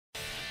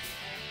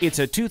It's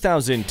a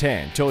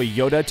 2010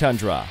 Toyota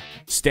Tundra.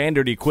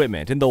 Standard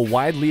equipment in the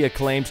widely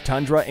acclaimed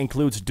Tundra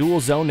includes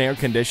dual-zone air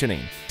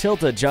conditioning,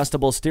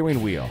 tilt-adjustable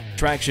steering wheel,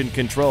 traction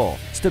control,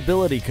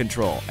 stability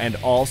control, and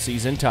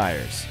all-season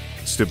tires.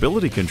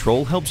 Stability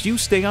control helps you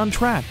stay on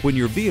track when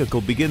your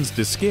vehicle begins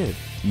to skid.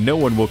 No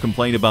one will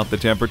complain about the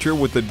temperature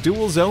with the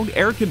dual-zone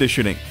air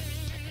conditioning.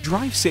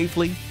 Drive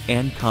safely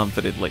and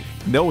confidently,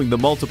 knowing the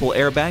multiple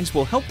airbags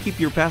will help keep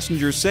your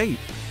passengers safe.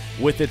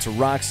 With its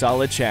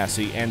rock-solid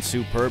chassis and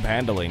superb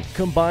handling,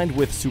 combined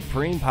with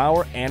supreme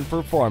power and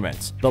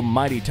performance, the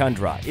mighty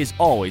Tundra is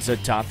always a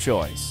top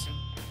choice.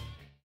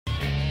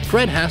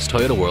 Fred Haas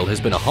Toyota World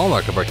has been a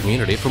hallmark of our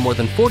community for more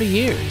than 40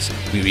 years.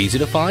 We're easy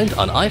to find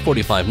on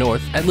I-45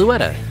 North at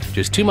w.a.c,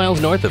 just 2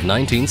 miles north of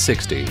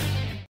 1960.